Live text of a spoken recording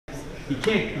He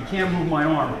can't move my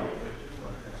arm.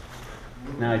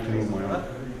 Now I can move my arm.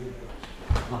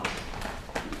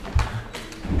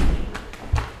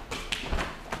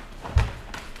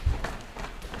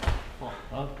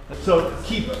 So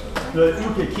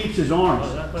the uke keeps his arms.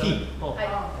 Keep.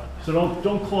 So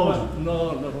don't close them.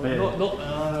 No.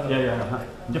 Yeah.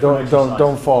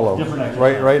 Don't follow.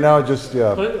 Right now, just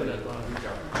yeah.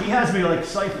 He has me like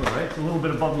cipher, right? It's a little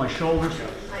bit above my shoulders,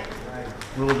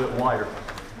 a little bit wider.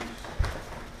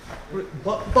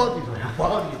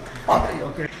 Body.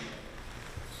 Okay.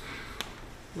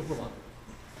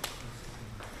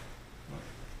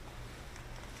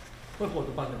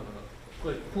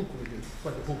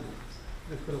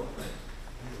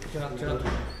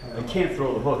 I can't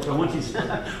throw the hook. So once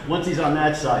he's on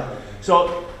that side.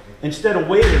 So instead of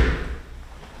waiting,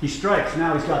 he strikes.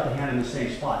 Now he's got the hand in the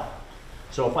same spot.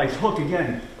 So if I hook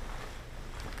again,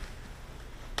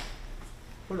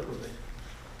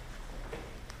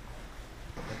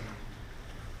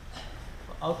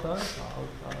 outside,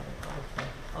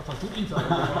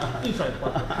 inside.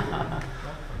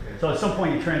 So at some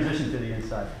point you transition to the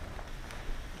inside.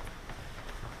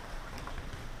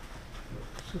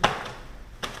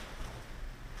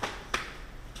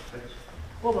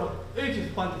 Over H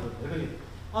is punch.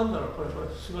 Under,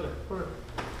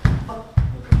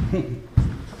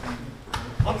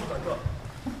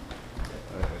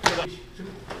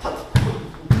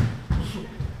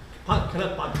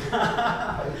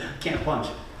 Can't punch.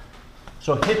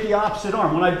 So hit the opposite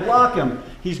arm. When I block him,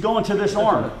 he's going to this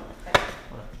arm.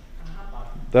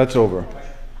 That's over.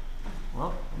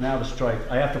 Now the strike.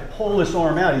 I have to pull this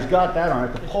arm out. He's got that arm.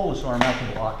 I have to pull this arm out to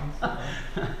block.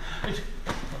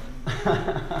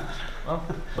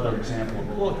 Another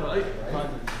example.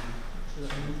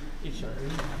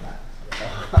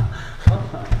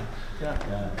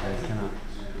 Yeah, I cannot.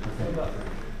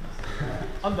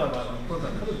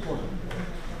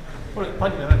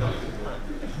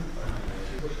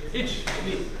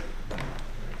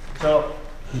 So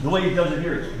the way he does it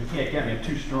here, he can't get me. I'm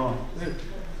too strong.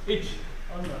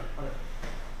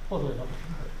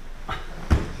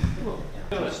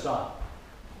 Stop.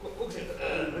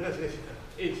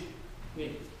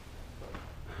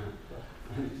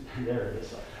 There it is.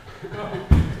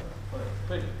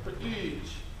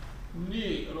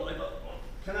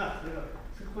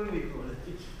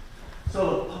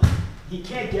 So he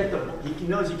can't get he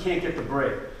knows he can't get the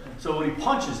break. So when he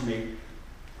punches me,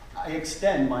 I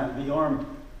extend the arm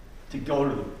to go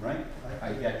to them, right?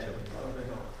 I get to it.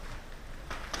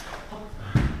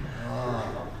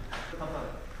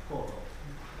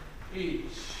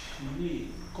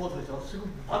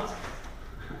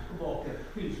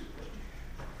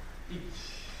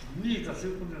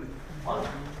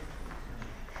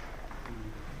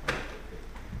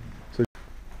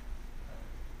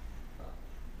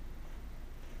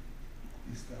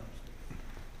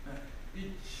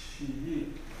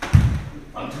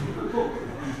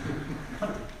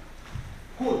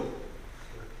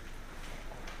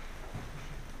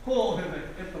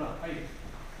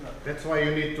 That's why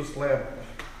you need to slap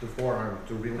the forearm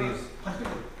to release.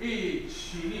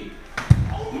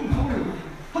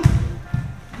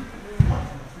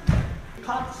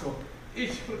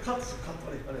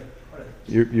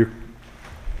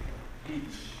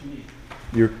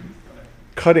 You're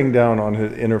cutting down on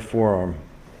his inner forearm,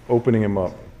 opening him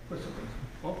up.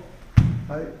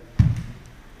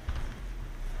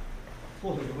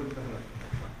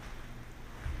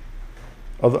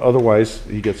 Otherwise,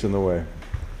 he gets in the way.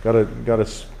 Gotta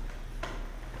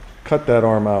cut that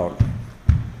arm out.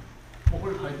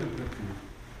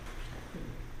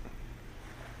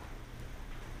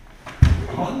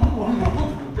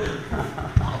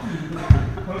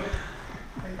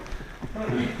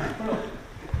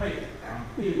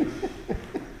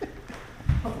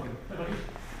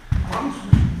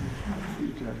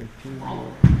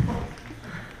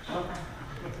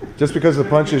 Just because the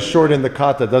punch is short in the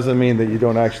kata doesn't mean that you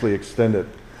don't actually extend it.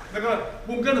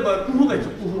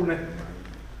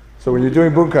 So when you're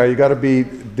doing bunkai, you got to be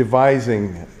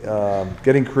devising,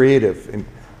 getting creative, and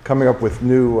coming up with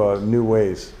new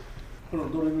ways.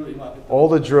 All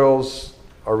the drills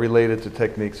are related to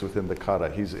techniques within the kata.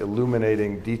 He's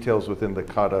illuminating details within the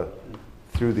kata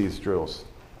through these drills.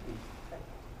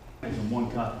 In one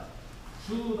kata.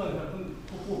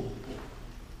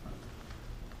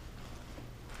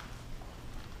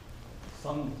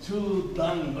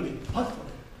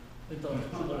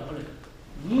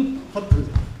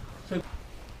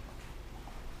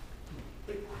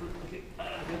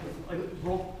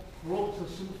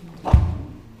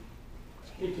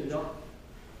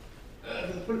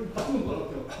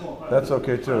 That's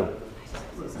okay too.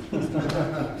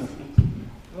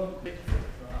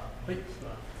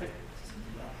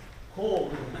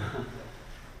 hold.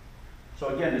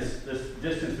 So again, this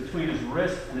distance between his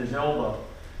wrist and his elbow.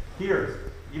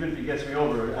 Here, even if he gets me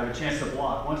over, I have a chance to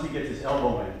block. Once he gets his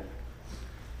elbow in,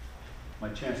 my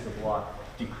chance to block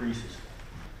decreases.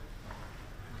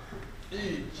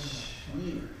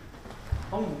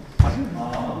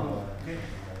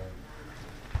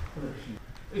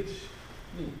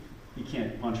 1、2、3、1、2。 He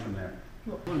can't punch from there.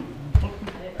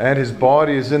 And his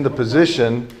body is in the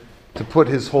position to put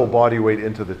his whole body weight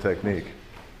into the technique.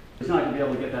 He's not going to be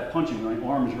able to get that punching. My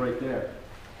arm is right there.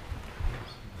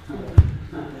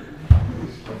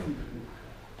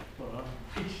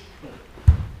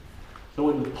 So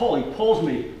when he pulls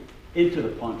me into the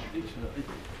punch.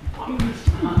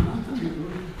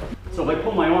 So if I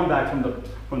pull my arm back from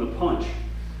the punch,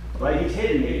 right? He's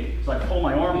hitting me, so I pull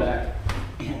my arm back.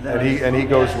 And he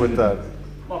goes with that.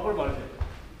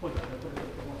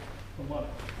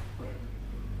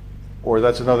 Or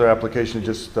that's another application,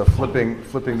 just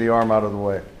flipping the arm out of the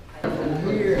way.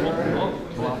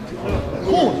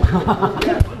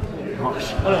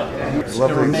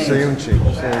 Lovely seiyunchin.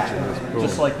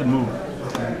 Just like the move.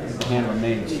 The hand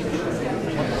remains.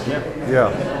 Yeah. Yeah.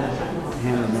 The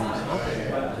hand remains.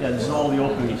 Yeah, this is all the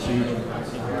opening seiyunchin.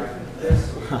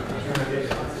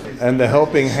 And the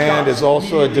helping hand is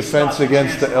also a defense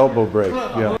against the elbow break.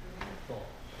 Yeah.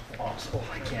 Oh,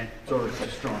 I can't throw it so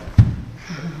strong.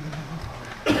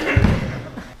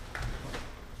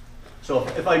 So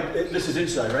this is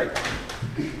inside, right?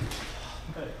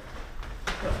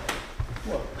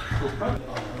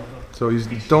 So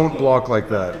don't block like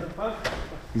that.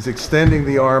 He's extending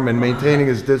the arm and maintaining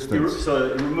his distance. So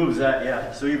it removes that,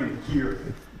 yeah. So even here.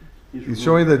 He's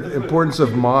showing the importance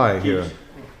of mai here.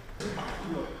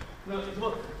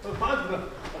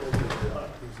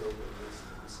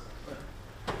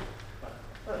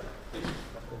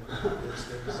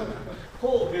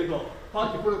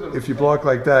 If you block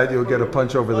like that, you'll get a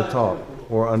punch over the top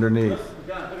or underneath.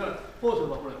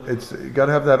 You got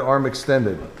to have that arm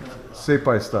extended,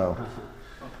 seipai style.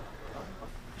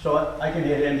 So I can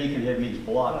hit him, he can hit me, it's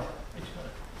blocked.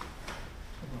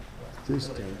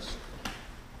 Distance.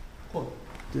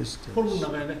 Distance.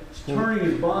 It's turning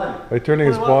his body. By turning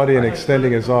his body and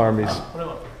extending his arm, he's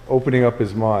opening up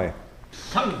his mai.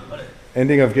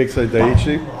 Ending of Geksai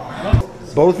Daiichi.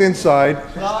 Both inside.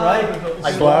 Strike,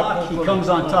 I block, he comes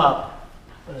on top.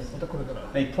 And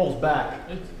he pulls back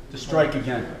to strike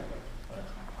again.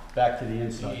 Back to the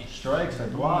inside. Strikes, I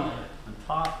block, on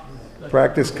top.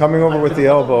 Practice coming over with the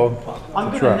elbow. I'm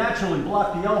going to naturally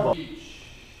block the elbow.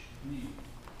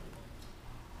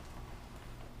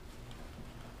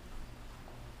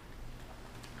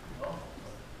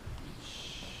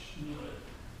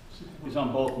 He's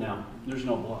on both now. There's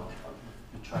no block.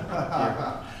 Try that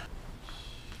here.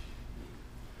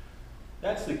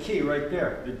 That's the key right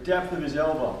there, the depth of his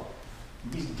elbow.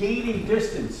 He's gaining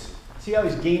distance. See how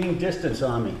he's gaining distance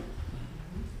on me?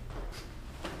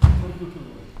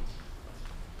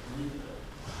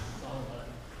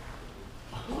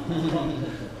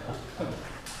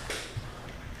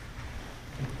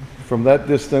 From that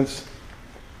distance,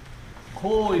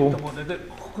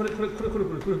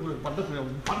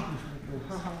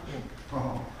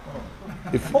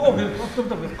 if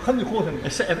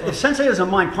Sensei doesn't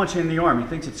mind punching in the arm, he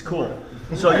thinks it's cool.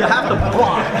 So you have to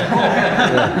block.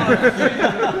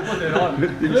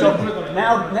 So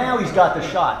now he's got the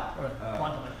shot.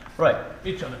 Right.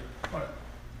 You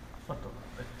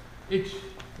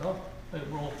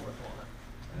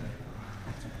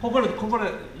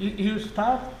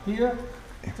start here.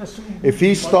 if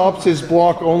he stops his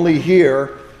block only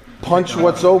here, punch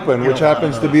what's open, which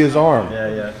happens to be his arm.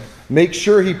 Yeah. Make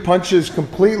sure he punches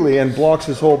completely and blocks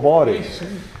his whole body.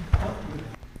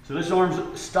 So this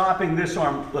arm's stopping this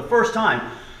arm the first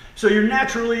time. So you're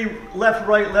naturally left,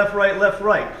 right, left, right, left,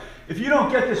 right. If you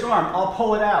don't get this arm, I'll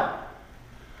pull it out.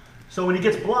 So when he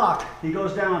gets blocked, he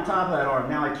goes down on top of that arm.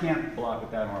 Now I can't block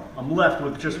with that arm. I'm left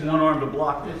with just one arm to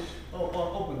block this.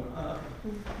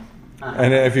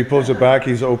 And if he pulls it back,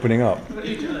 he's opening up. And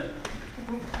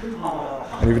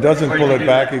if he doesn't pull it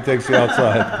back, he takes the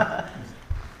outside.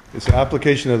 It's an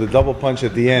application of the double punch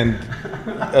at the end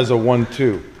as a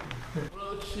 1-2.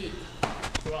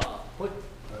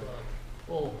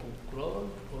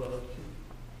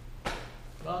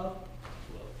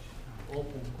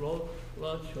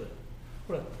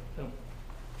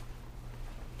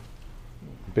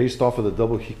 Based off of the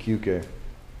double hikyuke.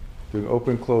 Doing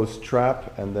open, close,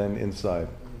 trap, and then inside.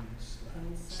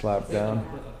 Slap down,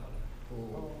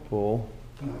 pull,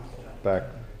 back,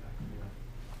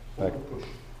 back.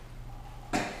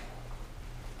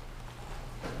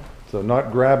 So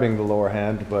not grabbing the lower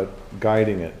hand, but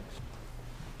guiding it.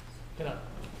 계단.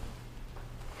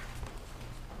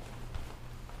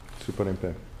 Super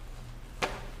impact.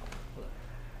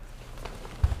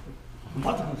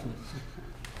 맞아, 맞아.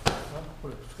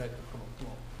 그래, 스카이.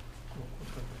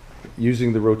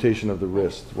 Using the rotation of the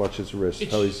wrist. Watch his wrist.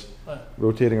 How he's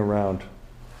rotating around.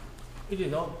 이제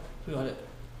너 저기 하래.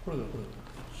 그래, 그래.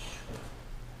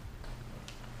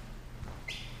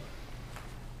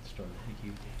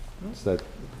 It's that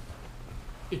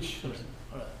이치. 그래.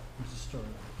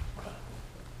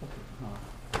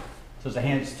 So as the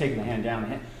hand's taking the hand down,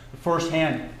 the first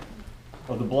hand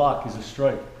of the block is a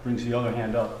strike, brings the other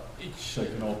hand up, so you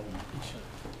can open.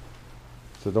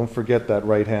 So don't forget that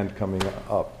right hand coming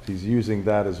up. He's using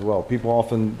that as well. People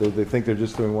often, they think they're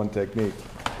just doing one technique.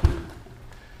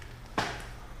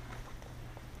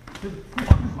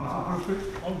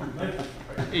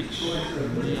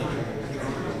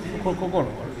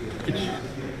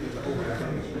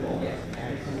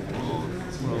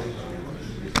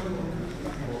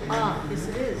 Ah, yes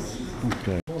it is.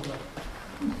 Okay.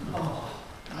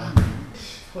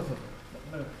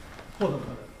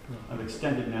 I've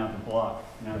extended now the block,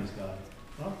 now he's got it.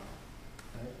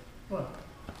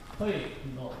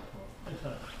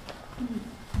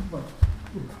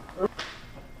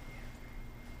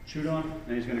 Shoot on,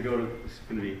 and he's gonna go to, it's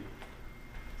gonna be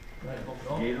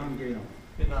gate on, gate on.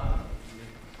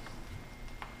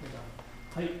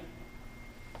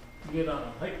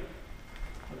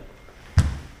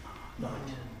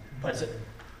 That's it.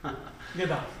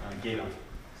 Gate on.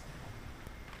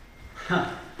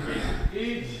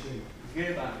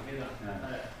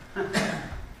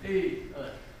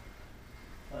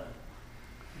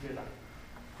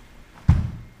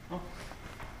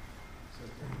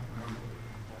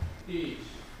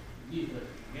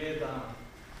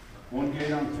 One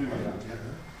gate on, two gate on.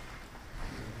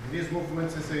 These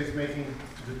movements, he says, making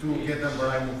the two Gedan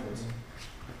Barai movements.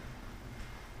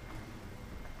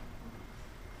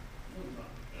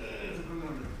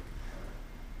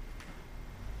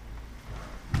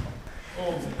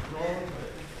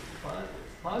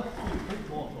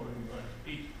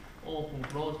 Open,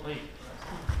 close, tight.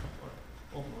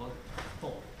 Open, close,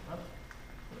 stop.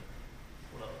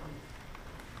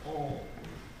 Close,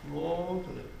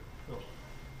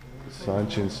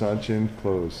 Sanchin,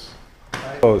 close.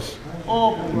 Close.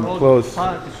 open, Close.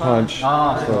 punch, Punch.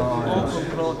 Ah, Close.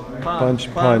 open, close,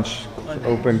 Punch, punch.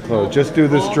 Open, close. Just do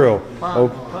this drill.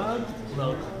 Open. punch,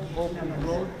 close, open,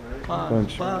 close,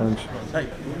 Punch, punch. Hey,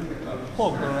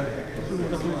 hold on.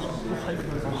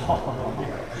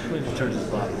 turns his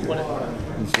body.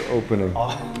 It's opening.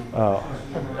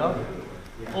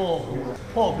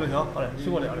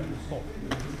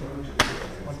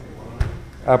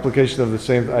 Application of the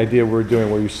same idea we're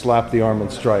doing, where you slap the arm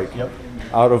and strike. Yep.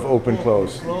 Out of open,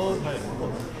 close. Back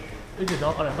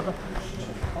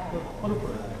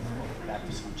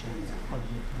to Sunshine.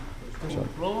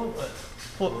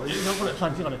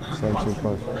 Sanchin,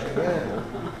 punch.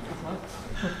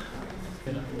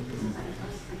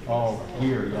 Oh,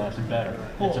 here, yeah, it's better.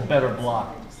 It's a better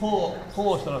block. So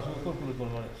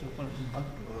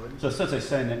since I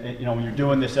said that, you know, when you're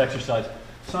doing this exercise,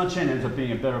 Sunshine ends up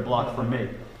being a better block for me.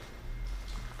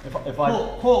 If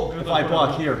I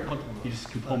block here, he just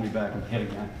can pull me back and hit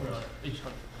again.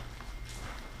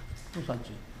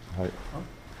 Right.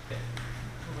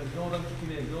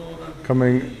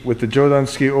 Coming with the Jodan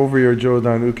ski over your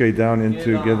Jodan uke down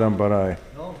into Gedan Barai.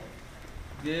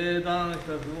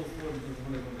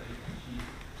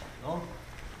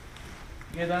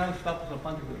 계단 스탑해서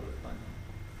반대로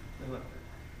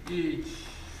이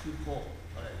슈퍼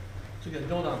저기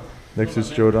조단 Next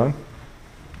is Jodan.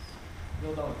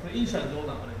 조단 그 인샷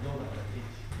조단 그래 조단 그래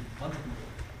반대로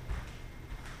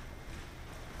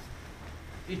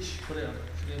이치 그래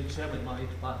지금 세븐 마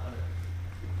이치 반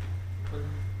그래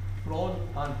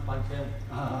프론 반반 세븐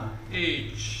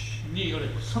이치 니 그래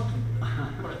서튼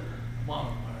그래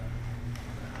와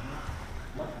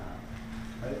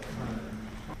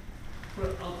Put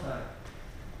it outside.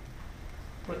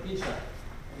 Put it inside.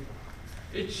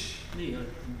 Each knee,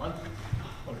 one.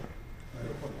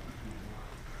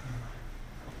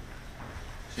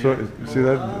 So see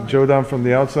that Jodan from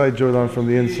the outside, Jodan from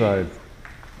the inside.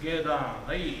 Get down.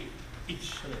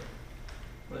 Each.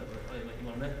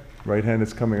 Right hand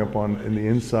is coming up on in the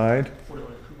inside.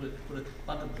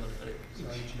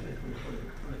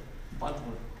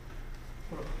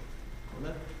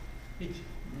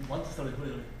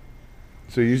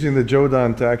 So using the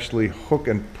Jodan to actually hook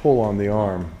and pull on the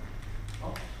arm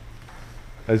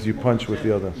as you punch with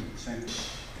the other.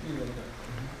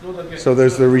 So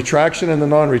there's the retraction and the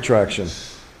non-retraction.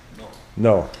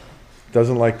 No.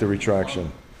 Doesn't like the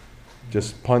retraction.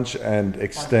 Just punch and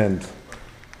extend.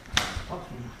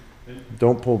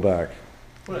 Don't pull back.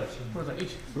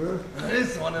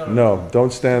 No,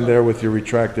 don't stand there with your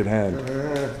retracted hand.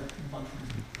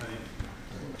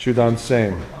 Chudan,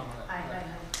 same.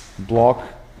 Block,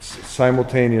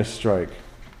 simultaneous strike.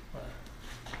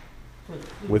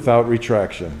 Without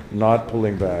retraction, not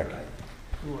pulling back.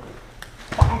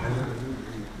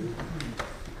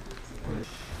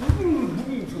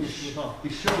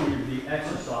 He's showing you the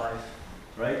exercise,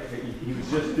 right, that he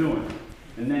was just doing,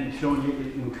 and then showing you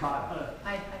it in kata.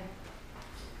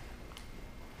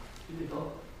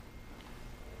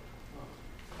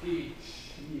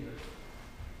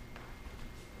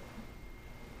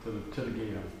 To the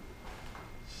gate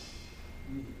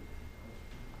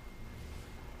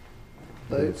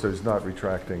on. So he's not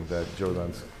retracting that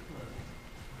Jodan's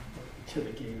To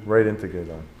the gate on. right into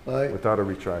Gedan without a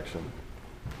retraction.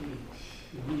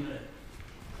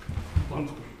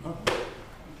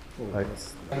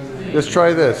 Let's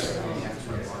try this.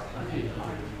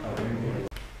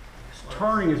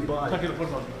 Turning his body.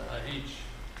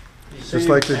 Just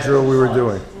like the drill we were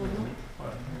doing.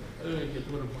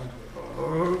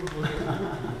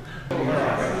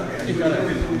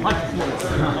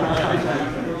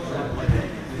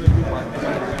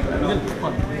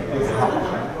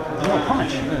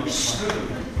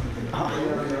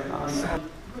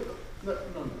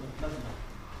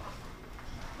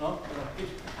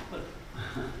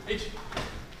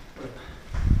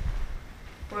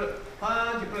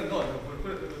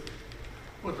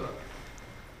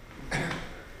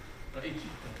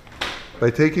 By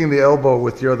taking the elbow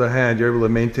with your other hand, you're able to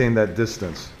maintain that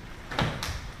distance.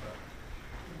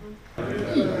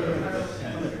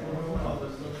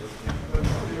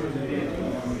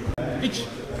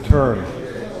 Turn.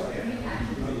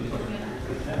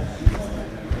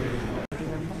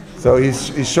 So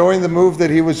he's showing the move that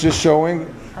he was just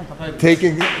showing,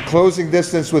 taking closing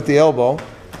distance with the elbow,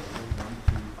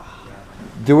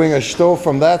 doing a shito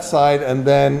from that side, and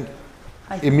then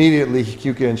immediately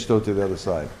kyuke and shito to the other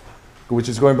side, which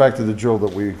is going back to the drill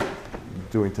that we were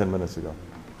doing 10 minutes ago.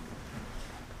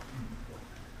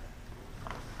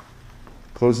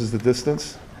 Closes the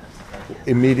distance,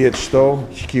 immediate shito,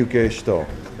 kyuke shito.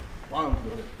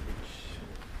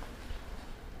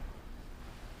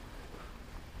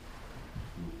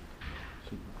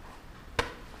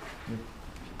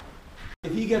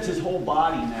 If he gets his whole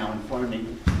body now in front of me,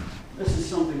 this is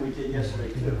something we did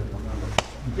yesterday too.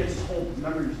 He gets his whole,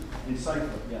 remember, in cycle,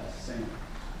 yes, same.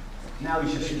 Now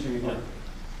he's just using it again.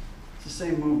 It's the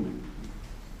same movement.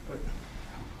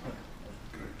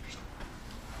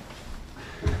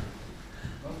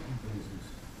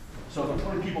 So if I'm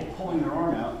putting people pulling their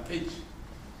arm out, it's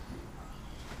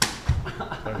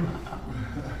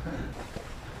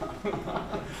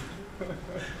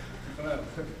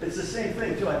the same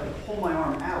thing too. I have to pull my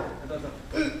arm out.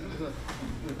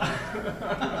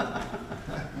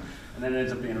 And then it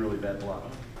ends up being a really bad block.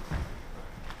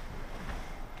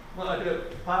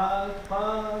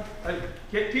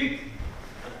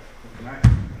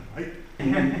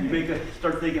 You make a,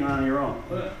 start thinking on your own.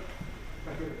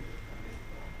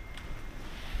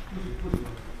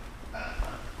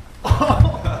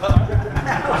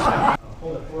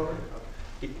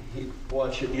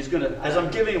 Watch it. He's gonna, as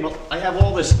I'm giving him, I have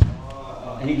all this,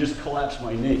 and he just collapsed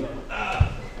my knee.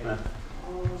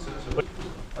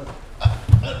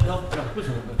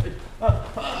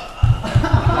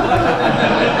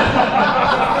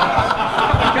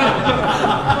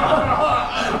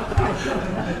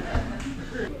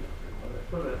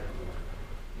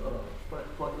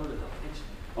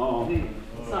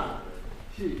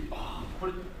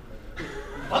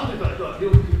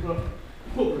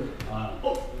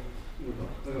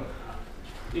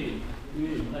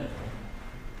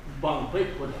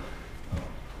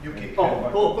 You kick.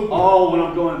 Oh, when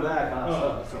I'm going back.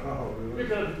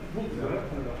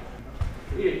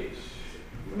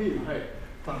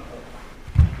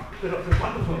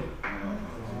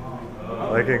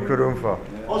 Like in Kurumfa.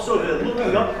 Also, the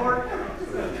looking up part.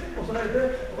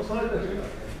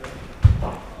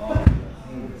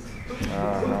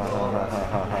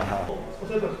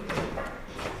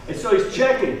 And so he's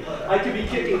checking. I could be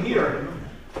kicking here.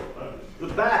 The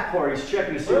back part, he's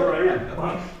checking to see where I am.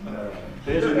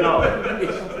 He doesn't know.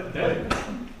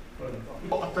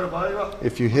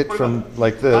 If you hit from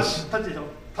like this,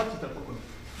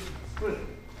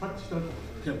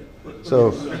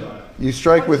 so you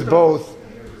strike with both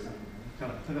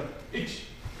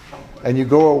and you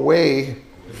go away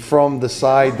from the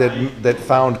side that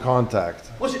found contact.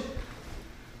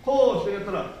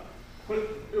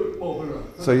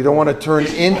 So you don't want to turn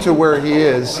into where he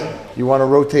is. You want to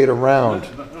rotate around.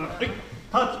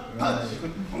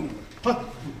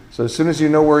 So as soon as you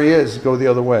know where he is, go the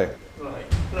other way.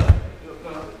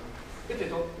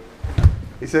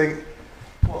 He's saying,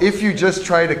 if you just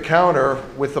try to counter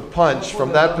with a punch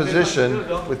from that position,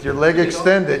 with your leg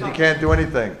extended, you can't do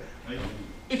anything.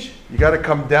 You got to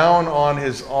come down on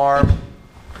his arm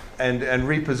and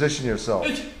reposition yourself.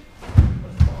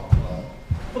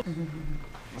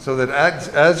 So that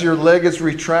as your leg is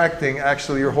retracting,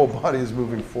 actually your whole body is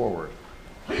moving forward.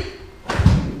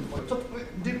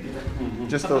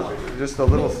 Just a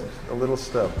little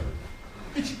step.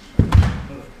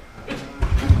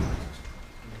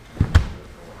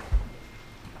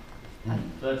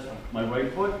 That's my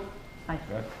right foot.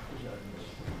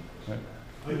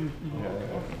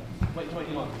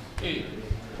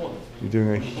 You're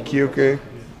doing a hikioke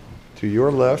to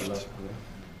your left.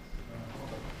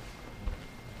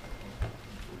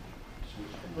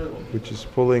 Which is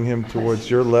pulling him towards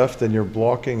your left, and you're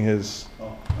blocking his.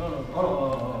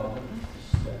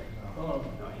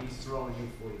 He's throwing you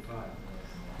 45.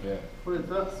 Yeah.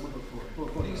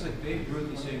 Things like Babe Ruth,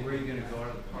 you say, where are you going to go out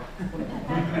of the park?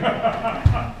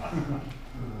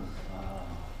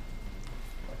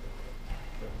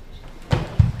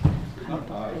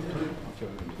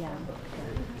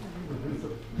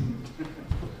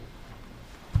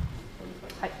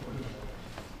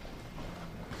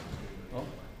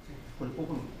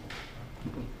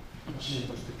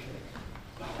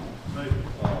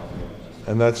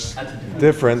 And that's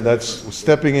different. That's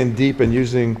stepping in deep and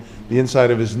using the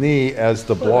inside of his knee as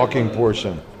the blocking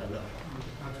portion.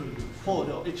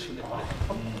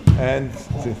 And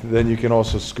then you can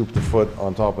also scoop the foot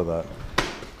on top of that.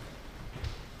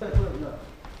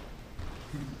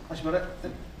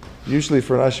 Usually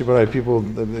for an ashibarai, people,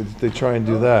 they try and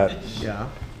do that. Yeah.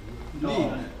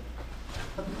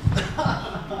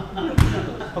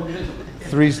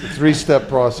 Three-step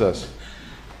process.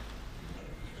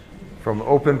 From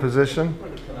open position.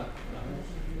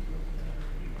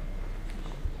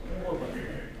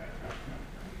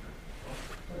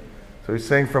 So he's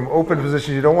saying from open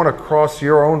position, you don't want to cross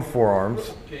your own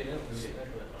forearms.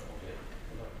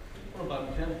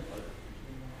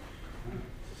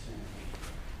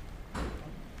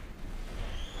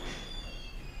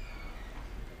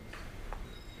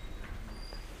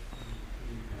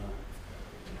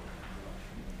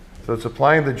 So it's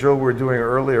applying the drill we were doing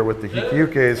earlier with the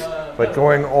hikyukes, but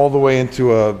going all the way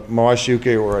into a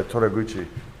mawashiuke or a toraguchi.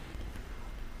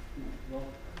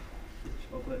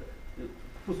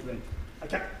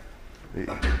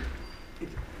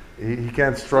 He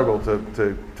can't struggle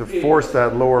to force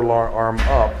that lower arm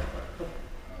up.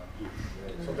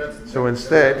 So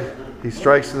instead, he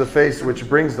strikes to the face, which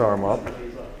brings the arm up.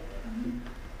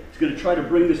 He's going to try to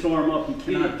bring this arm up. He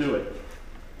cannot do it.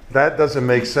 That doesn't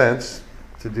make sense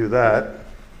to do that.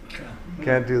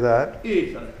 Can't do that.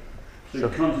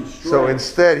 So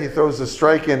instead, he throws a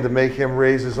strike in to make him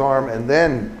raise his arm, and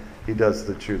then he does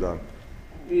the chudan.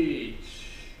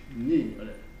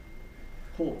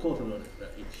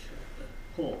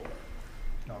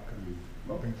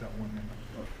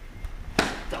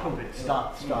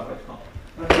 Stop it.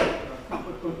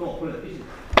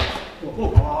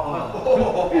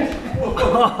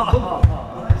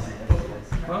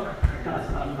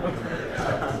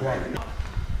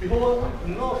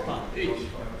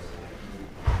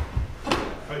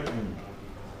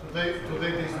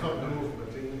 Today they stopped the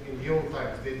movement. In the old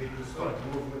times, they didn't stop the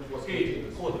movement. Was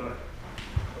continuous.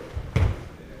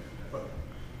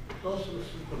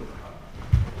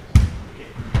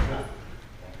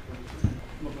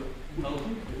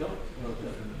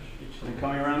 And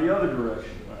coming around the other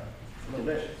direction.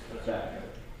 Back.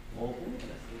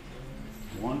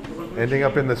 Ending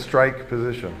up in the strike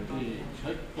position.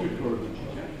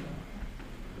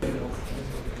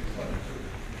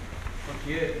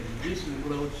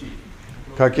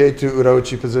 Kake to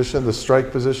urauchi position, the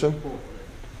strike position.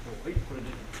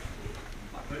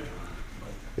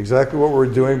 Exactly what we're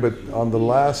doing, but on the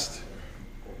last.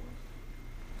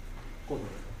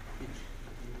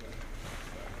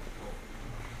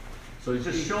 So he's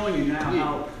just showing you now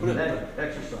how that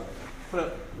exercise.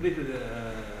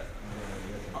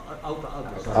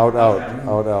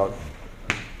 Out.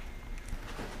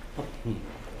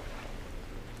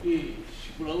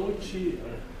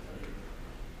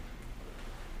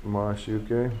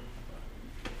 Mawashiuke.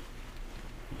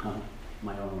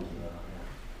 My own.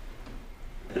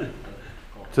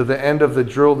 To the end of the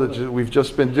drill that we've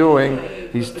just been doing,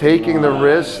 he's taking the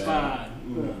wrist.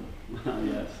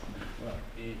 Yes.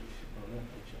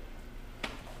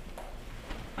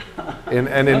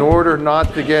 And in order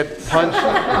not to get punched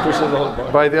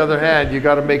by the other hand, you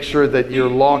got to make sure that you're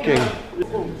locking.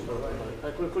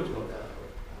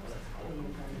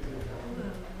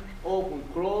 Open,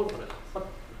 close.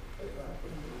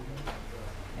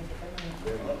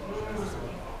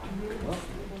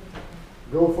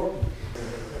 Go for.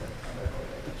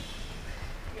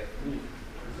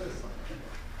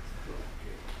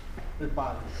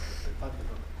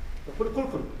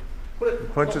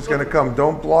 Punch is going to come.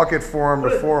 Don't block it forearm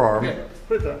to forearm.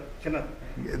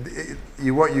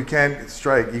 What you can't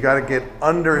strike. You got to get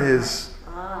under his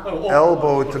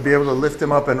elbow to be able to lift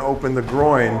him up and open the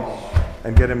groin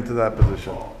and get him to that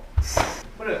position.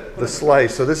 The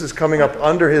slice. So this is coming up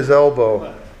under his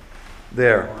elbow.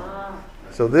 There.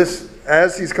 So this,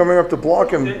 as he's coming up to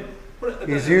block him,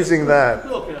 he's using that.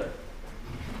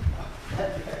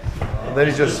 And then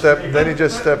he just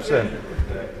steps in.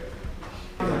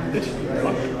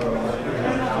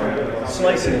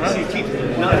 Slicing. See, he keeps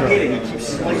not hitting. He keeps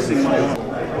slicing my arm.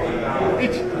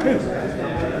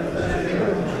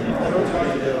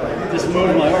 Just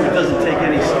moving my arm. It doesn't take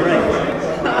any strength.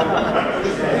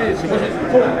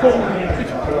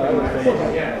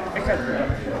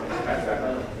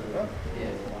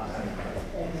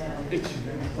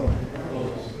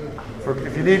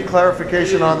 If you need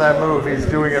clarification on that move, he's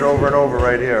doing it over and over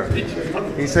right here.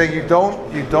 He's saying you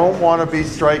don't want to be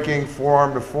striking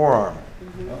forearm to forearm.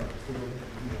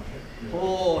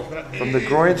 From the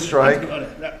groin strike,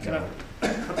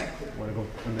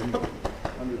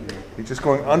 he's just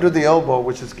going under the elbow,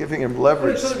 which is giving him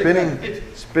leverage,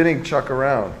 spinning Chuck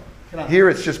around. Here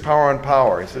it's just power on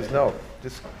power. He says no,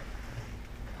 just.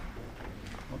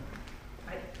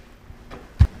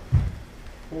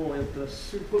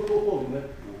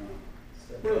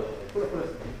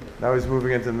 Now he's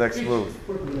moving into the next move.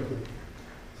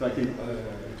 So I can.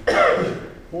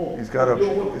 He's got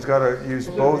to use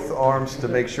both arms to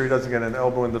make sure he doesn't get an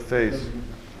elbow in the face.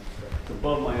 It's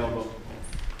above my elbow.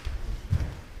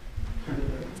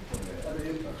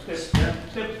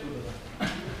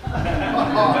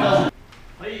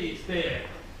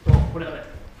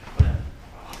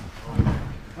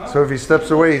 So if he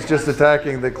steps away, he's just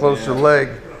attacking the closer leg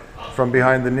from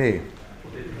behind the knee.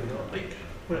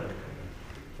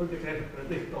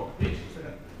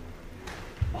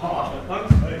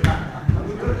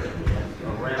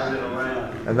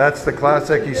 And that's the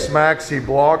classic. He smacks, he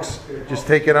blocks, just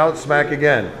take it out, smack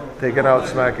again. Take it out,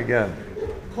 smack again.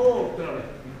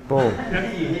 Boom.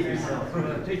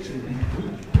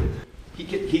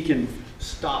 He can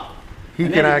stop. He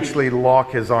can actually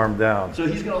lock his arm down. So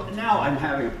he's gonna. Now I'm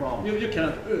having a problem.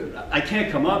 I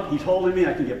can't come up. He's holding me.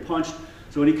 I can get punched.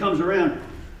 So when he comes around,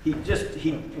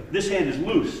 this hand is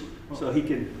loose, so he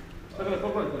can.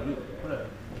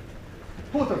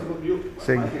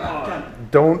 Saying,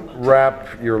 don't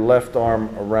wrap your left arm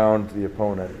around the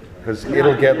opponent because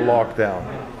it'll get locked down.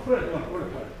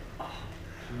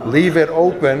 Leave it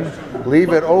open.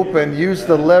 Leave it open. Use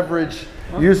the leverage.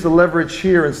 Use the leverage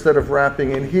here instead of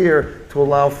wrapping in here to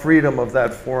allow freedom of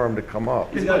that forearm to come up.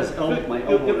 He's got his elbow, my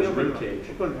elbow in his rib cage.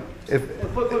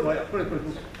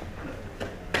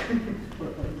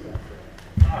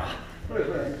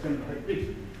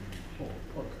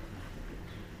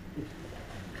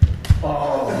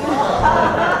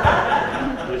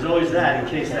 There's always that in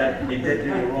case that he did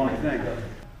do the wrong thing.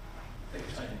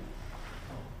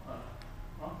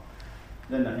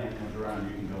 Then the hand comes around,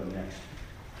 you can go next.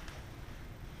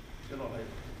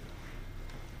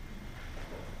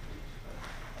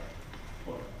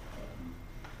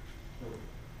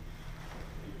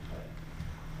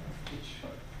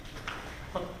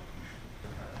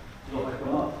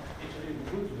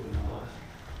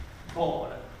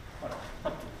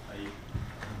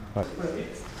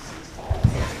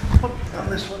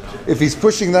 If he's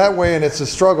pushing that way and it's a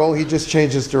struggle, he just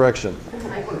changes direction.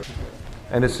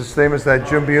 And it's the same as that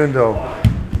Jumbiundo,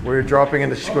 where you're dropping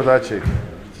into Shikodachi.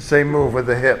 It's the same move with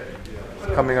the hip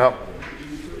coming up.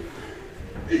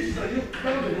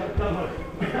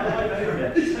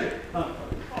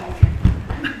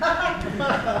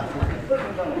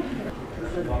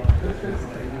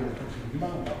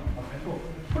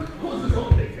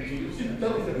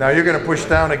 Now you're going to push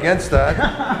down against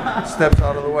that, steps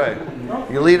out of the way.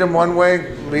 You lead him one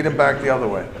way, lead him back the other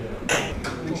way.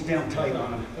 Reach down tight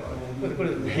on him.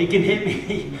 He can hit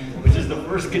me, which is the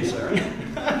first concern.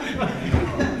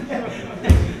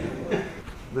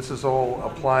 This is all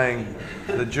applying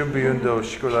the Jumbiundo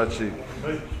Shikodachi.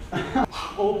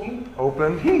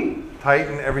 Open,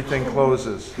 tighten, everything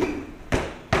closes.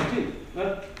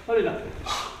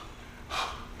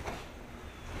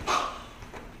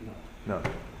 No,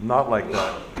 Not like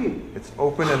that. It's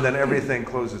open and then everything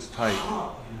closes tight.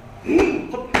 See?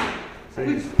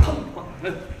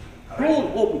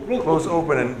 Close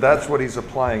open, and that's what he's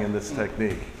applying in this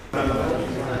technique.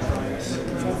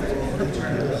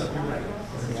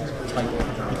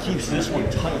 He keeps this one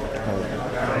tight.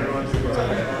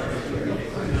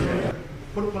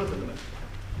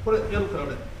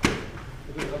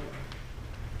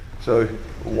 So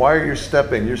why are you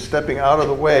stepping? You're stepping out of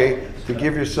the way to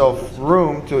give yourself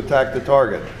room to attack the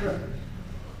target.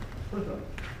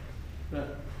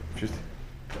 Just,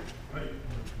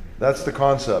 that's the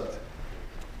concept.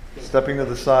 Stepping to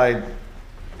the side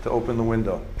to open the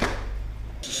window.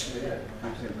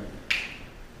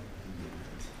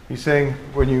 He's saying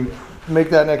when you make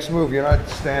that next move, you're not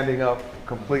standing up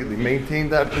completely. Maintain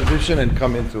that position and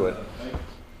come into it.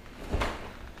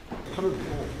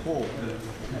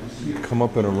 Come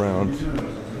up and around.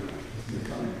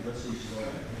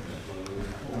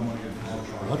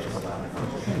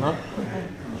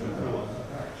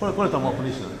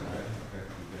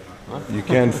 You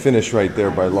can finish right there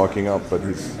by locking up, but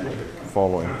he's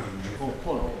following.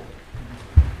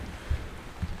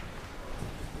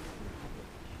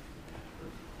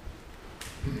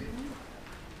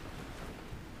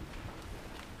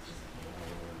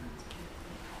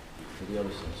 To the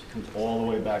other side. She comes all the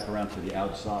way back around to the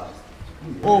outside.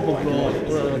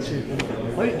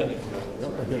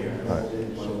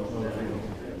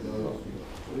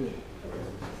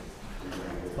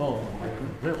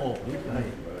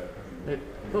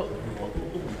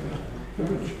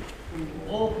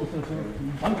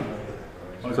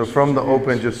 So from the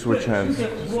open, just switch hands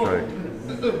straight.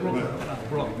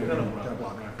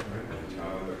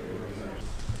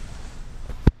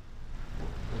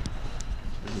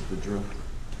 This is the drill.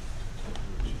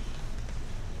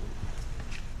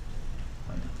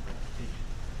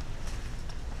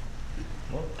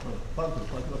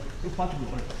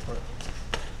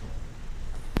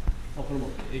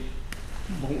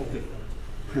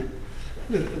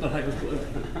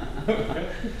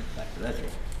 That's it.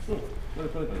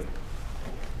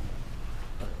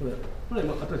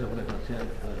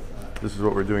 This is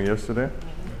what we're doing yesterday.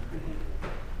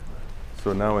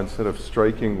 So now instead of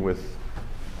striking with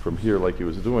from here like he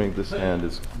was doing, this hand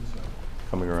is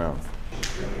coming around.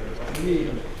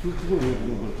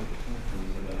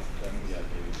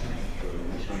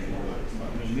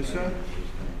 This side?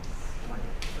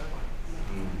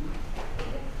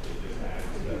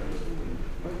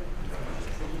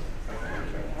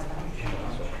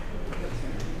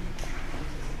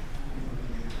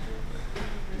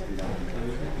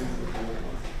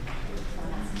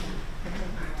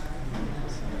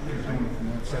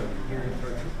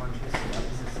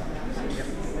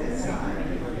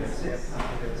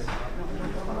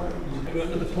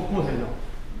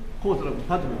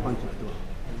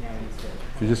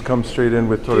 If you just come straight in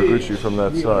with Toraguchi from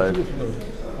that side.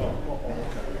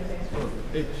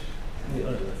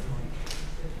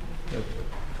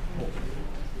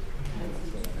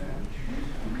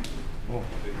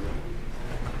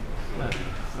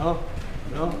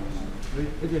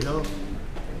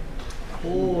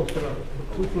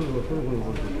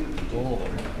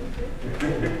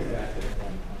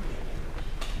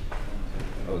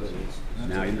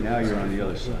 Now you're on the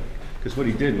other side. Because what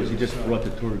he did was he just brought the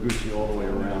Toraguchi all the way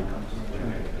around.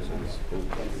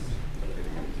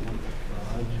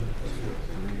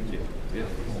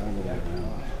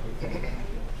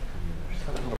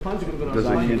 Does a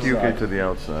Kyuke to the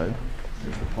outside.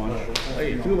 Here's the punch.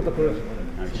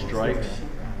 Now he strikes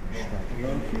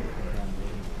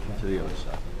to the other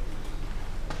side.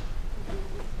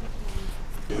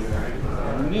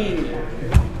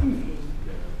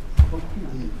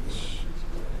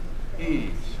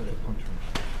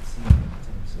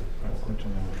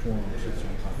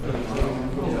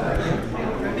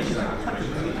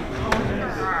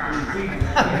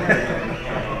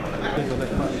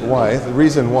 Why? The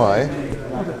reason why?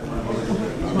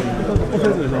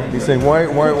 He's saying, why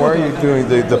are you doing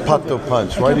the pato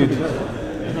punch? Why do you?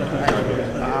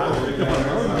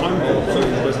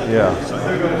 Yeah.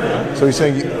 So he's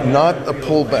saying not a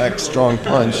pullback strong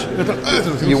punch.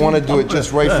 You want to do it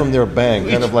just right from their bang,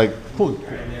 kind of like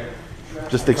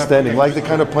just extending, like the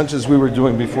kind of punches we were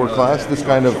doing before class. This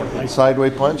kind of sideway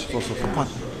punch. The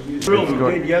drill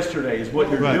we did yesterday is what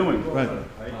you're doing. Right.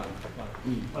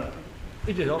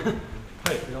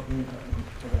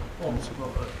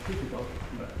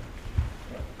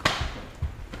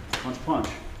 Punch, punch.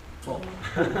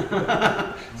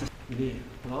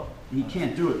 He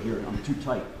can't do it here. I'm too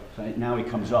tight. So now he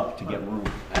comes up to get room,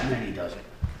 and then he does it.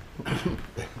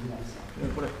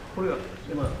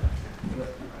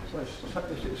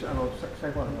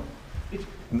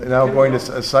 Now going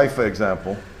to a cipher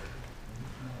example.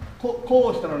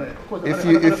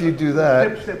 If you do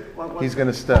that, he's going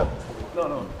to step.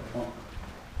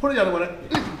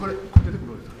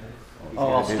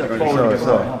 Oh, I'll step forward.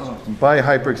 So by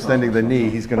hyperextending the knee,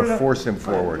 he's going to force him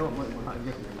forward.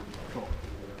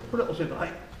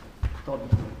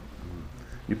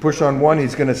 You push on one,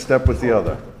 he's going to step with the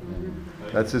other.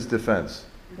 That's his defense.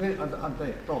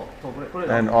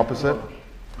 And opposite?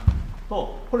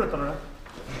 So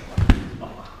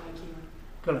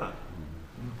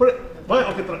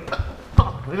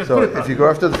if you go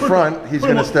after the front, he's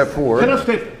going to step forward.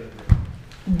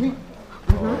 You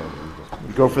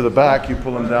go for the back, you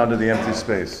pull him down to the empty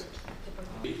space.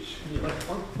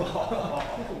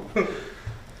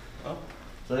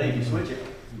 So then you switch it,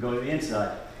 you go to the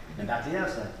inside and back to the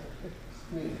outside.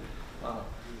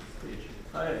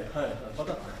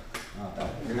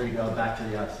 Here you go, back to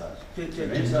the outside.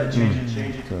 Inside,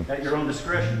 change it at your own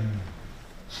discretion.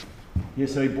 Yeah,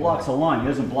 so he blocks a line, he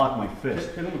doesn't block my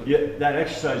fist. Yeah, that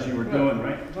exercise you were doing,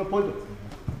 right?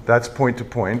 That's point to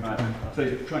point. Right. So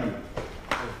he's trying to...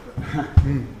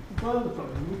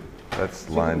 That's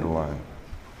line to line.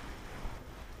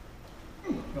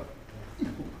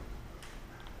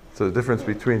 So the difference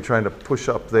between trying to push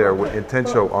up there with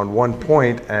intenso on one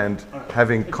point and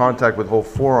having contact with whole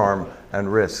forearm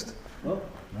and wrist. So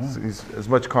as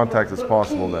much contact as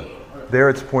possible then. There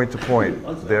it's point to point.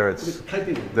 There it's,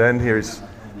 then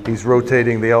he's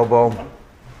rotating the elbow.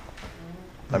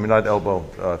 I mean not elbow,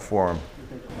 forearm.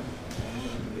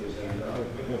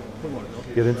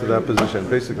 Get into that position,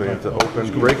 basically into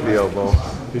open, break the elbow,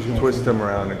 twist him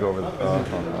around and go over the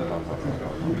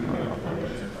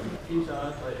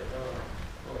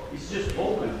He's just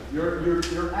open.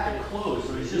 You're at close,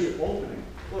 so he's just opening.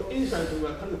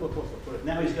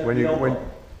 Now he's got the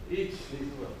elbow.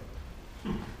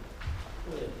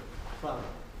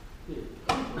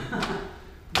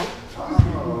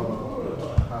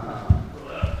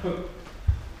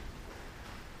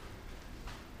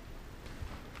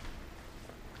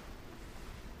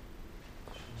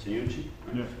 Siyuchi?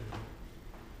 Yeah.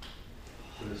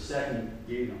 So the second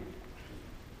gate.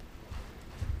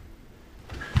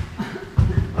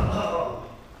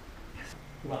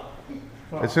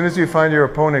 As soon as you find your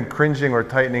opponent cringing or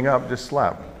tightening up, just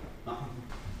slap.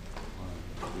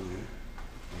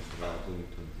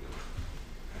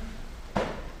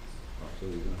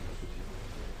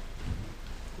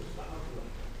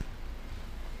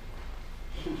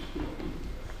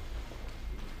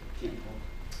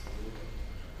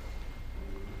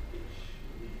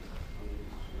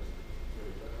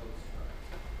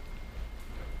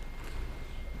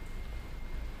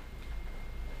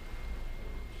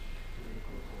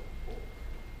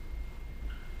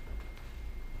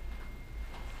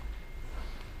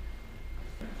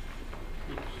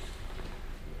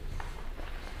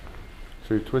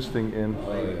 So you're twisting in.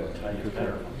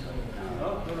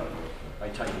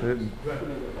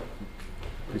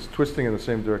 He's twisting in the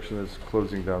same direction as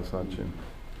closing down Sanchin,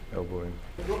 elbowing.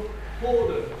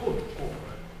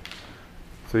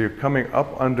 So you're coming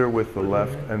up under with the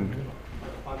left and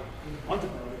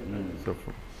so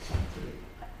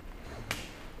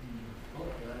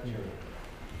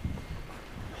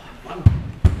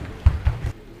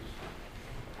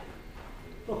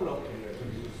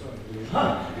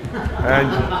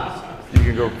and you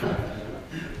can go.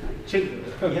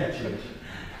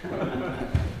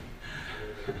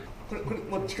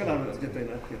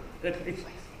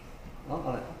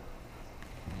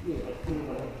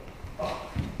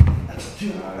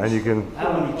 And you can.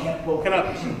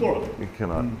 You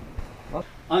cannot.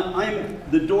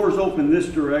 The door's open this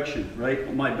direction,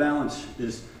 right? My balance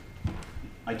is,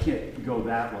 I can't go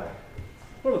that way.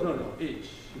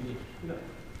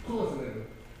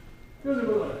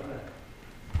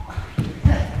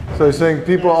 So he's saying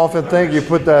people often think you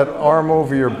put that arm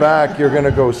over your back, you're going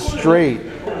to go straight.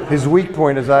 His weak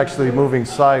point is actually moving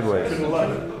sideways.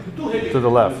 To the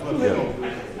left. Yeah.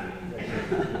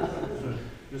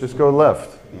 Just go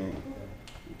left.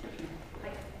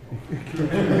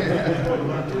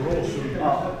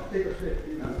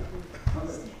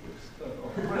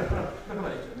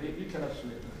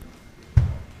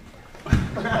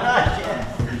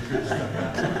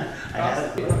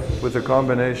 With a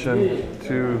combination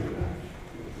to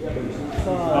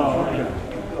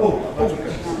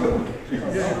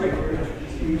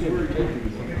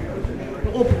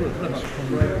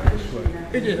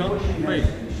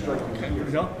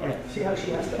See how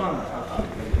she has to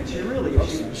and she really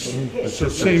It's the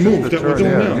same move that we're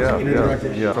doing now.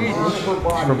 yeah.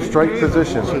 From strike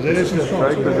position.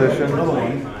 Strike position.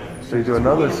 So you do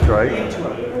another strike,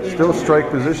 still strike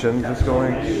position, just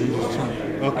going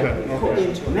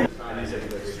Okay.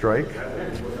 strike,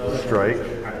 strike,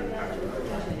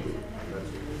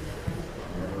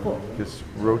 just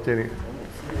rotating.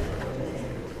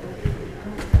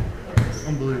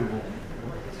 Unbelievable.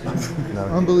 No.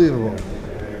 Unbelievable.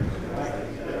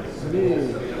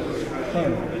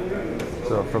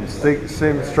 So from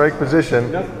same strike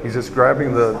position, he's just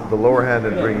grabbing the lower hand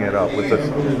and bringing it up with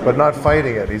but not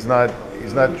fighting it. He's not.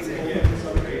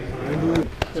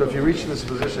 So if you reach this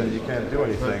position, you can't do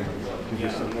anything. You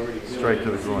just strike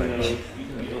to the groin.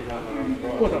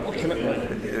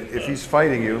 If he's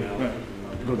fighting you,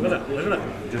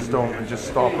 just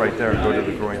stop right there and go to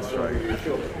the groin strike.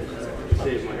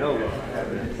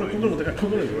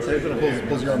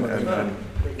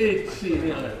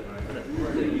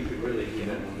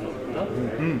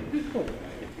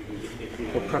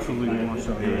 Well, preferably we want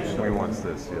something else. He wants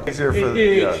this. Yeah. Easier for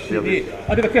the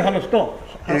other.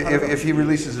 If he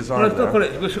releases his arm,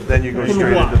 then you go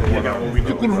straight into the one arm.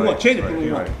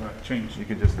 Right. Change. You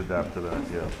can just adapt to that.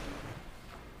 Yeah.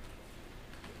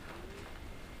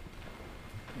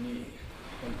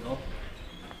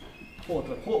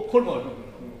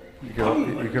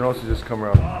 You can also just come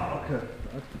around.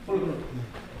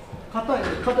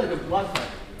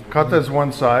 Kata is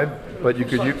one side, but you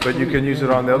can use it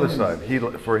on the other side.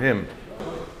 For him.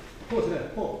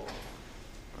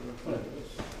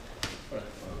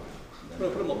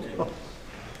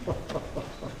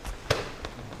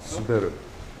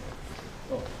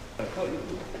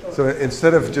 So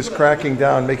instead of just cracking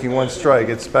down, making one strike,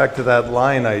 it's back to that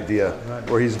line idea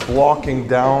where he's blocking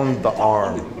down the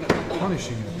arm.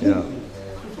 Punishing him. Yeah.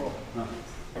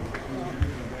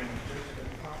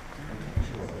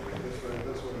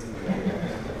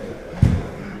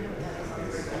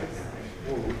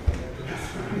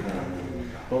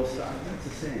 Both sides. It's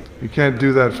the same. You can't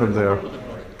do that from there.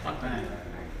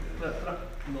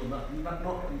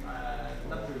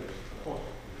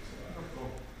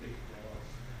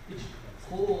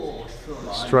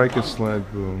 Strike a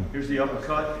slant boom. Here's the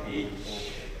uppercut.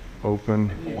 Open.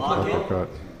 Block it. Uppercut.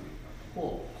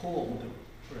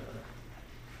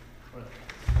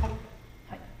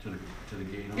 To the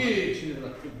gate.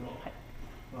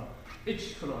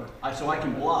 So I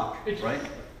can block, right?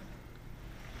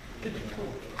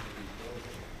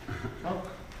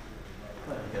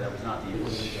 Yeah, that was not the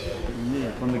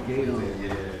issue. From the gate on.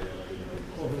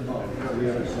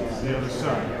 The other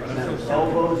side.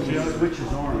 Elbows, he switches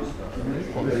arms.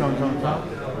 This one's on top?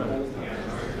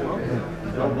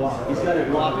 He's got it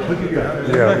blocked.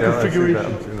 Yeah, I see that. I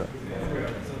see that.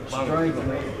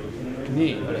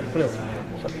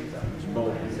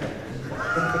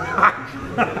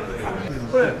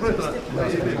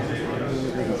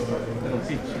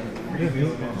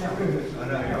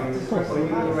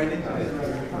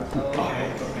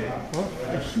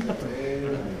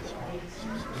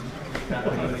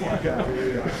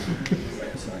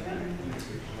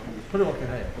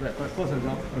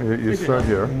 You start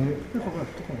here,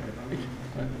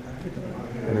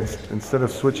 and instead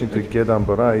of switching to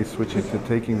Gedambara, he's switching to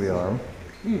taking the arm.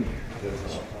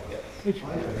 Switch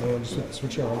arms.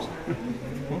 Switch arms.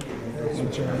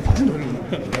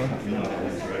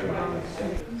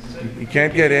 He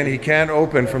can't get in, he can't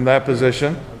open from that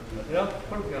position.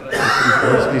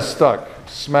 He's stuck.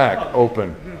 Smack,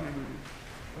 open.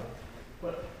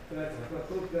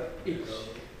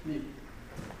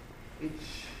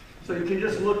 So you can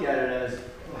just look at it as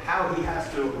how he has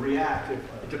to react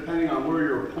depending on where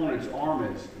your opponent's arm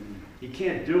is. He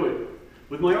can't do it.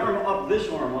 With my arm up, this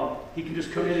arm up, he can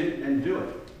just come in and do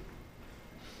it.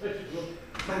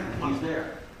 He's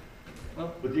there.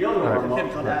 With the other arm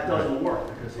up, that doesn't work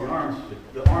because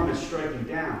the arm is striking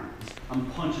down. I'm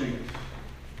punching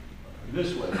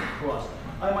this way across.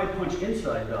 I might punch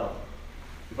inside though.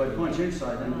 If I punch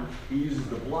inside, then he uses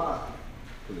the block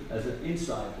as an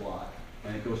inside block,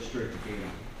 and it goes straight to gate.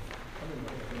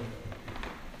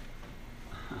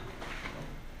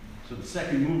 So the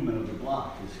second movement of the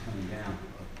block is coming down.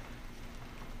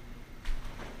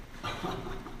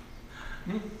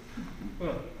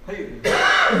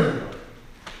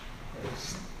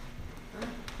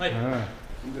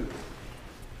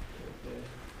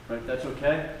 Right, that's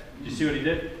okay? Did you see what he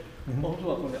did?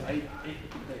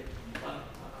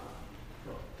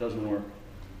 Doesn't work.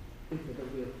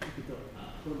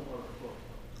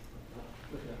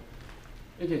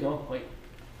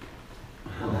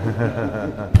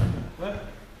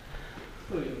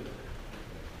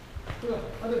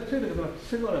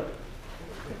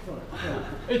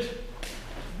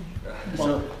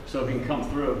 So if he can come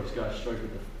through, he's got to strike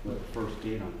with the first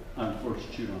gate on,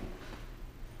 first shoot on.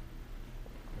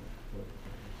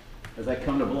 As I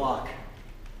come to block,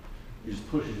 it just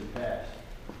pushes it past.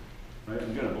 Right?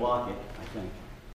 I'm gonna block it, I think.